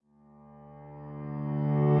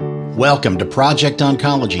Welcome to Project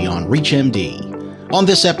Oncology on ReachMD. On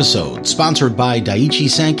this episode, sponsored by Daiichi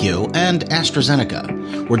Sankyo and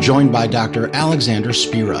AstraZeneca, we're joined by Dr. Alexander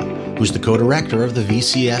Spira, who's the co-director of the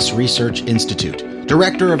VCS Research Institute,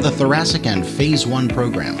 director of the Thoracic and Phase 1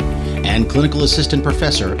 program, and clinical assistant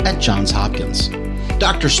professor at Johns Hopkins.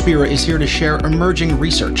 Dr. Spira is here to share emerging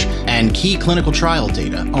research and key clinical trial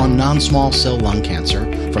data on non-small cell lung cancer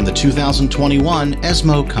from the 2021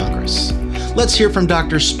 ESMO Congress. Let's hear from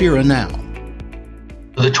Dr. Spira now.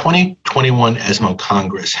 The 2021 ESMO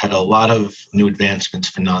Congress had a lot of new advancements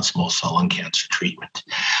for non-small cell lung cancer treatment.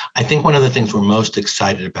 I think one of the things we're most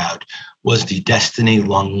excited about was the Destiny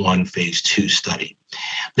Lung 1 Phase 2 study.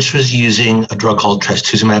 This was using a drug called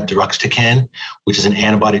trastuzumab deruxtecan, which is an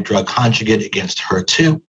antibody drug conjugate against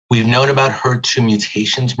HER2. We've known about HER2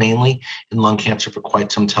 mutations mainly in lung cancer for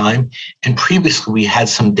quite some time, and previously we had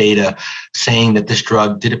some data saying that this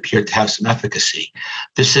drug did appear to have some efficacy.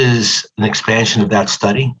 This is an expansion of that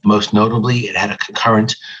study. Most notably, it had a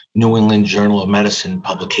concurrent New England Journal of Medicine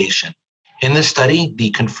publication. In this study, the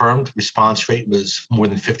confirmed response rate was more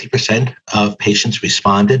than 50% of patients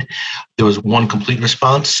responded. There was one complete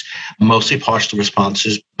response, mostly partial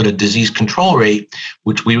responses, but a disease control rate,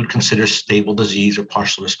 which we would consider stable disease or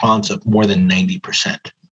partial response, of more than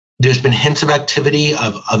 90%. There's been hints of activity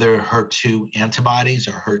of other HER2 antibodies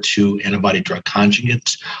or HER2 antibody drug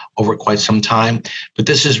conjugates over quite some time, but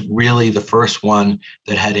this is really the first one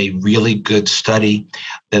that had a really good study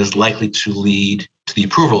that is likely to lead to the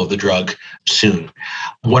approval of the drug soon.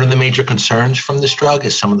 One of the major concerns from this drug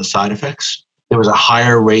is some of the side effects. There was a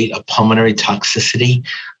higher rate of pulmonary toxicity,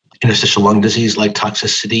 interstitial lung disease-like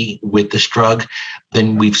toxicity with this drug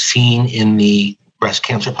than we've seen in the breast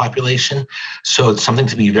cancer population. So it's something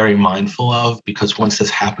to be very mindful of, because once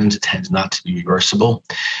this happens, it tends not to be reversible.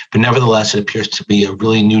 But nevertheless, it appears to be a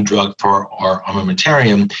really new drug for our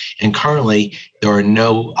armamentarium. And currently, there are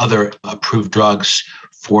no other approved drugs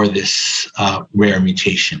for this rare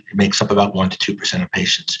mutation. It makes up about 1% to 2% of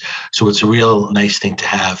patients. So it's a real nice thing to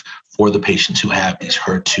have for the patients who have these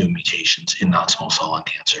HER2 mutations in non-small cell lung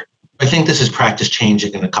cancer. I think this is practice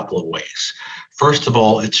changing in a couple of ways. First of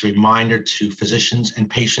all, it's a reminder to physicians, and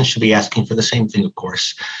patients should be asking for the same thing, of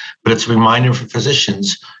course, but it's a reminder for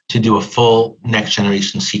physicians to do a full next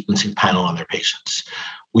generation sequencing panel on their patients.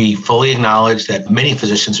 We fully acknowledge that many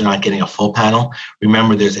physicians are not getting a full panel.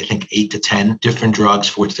 Remember, there's, I think, 8 to 10 different drugs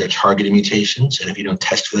for which they're targeting mutations. And if you don't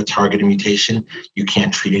test for the targeted mutation, you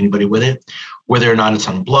can't treat anybody with it. Whether or not it's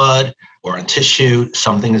on blood or on tissue,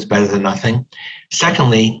 something is better than nothing.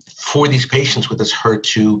 Secondly, for these patients with this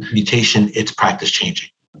HER2 mutation, it's practice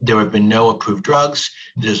changing. There have been no approved drugs.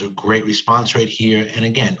 There's a great response rate here. And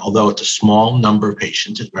again, although it's a small number of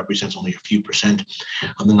patients, it represents only a few percent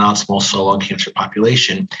of the non-small cell lung cancer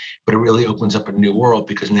population, but it really opens up a new world,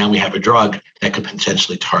 because now we have a drug that could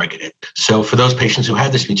potentially target it. So for those patients who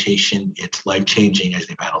have this mutation, it's life-changing as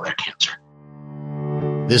they battle their cancer.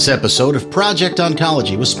 This episode of Project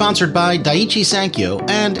Oncology was sponsored by Daiichi Sankyo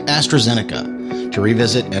and AstraZeneca. To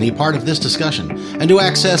revisit any part of this discussion and to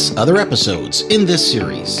access other episodes in this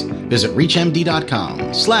series, visit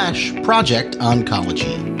reachmd.com/Project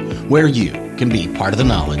Oncology, where you can be part of the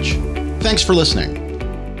knowledge. Thanks for listening.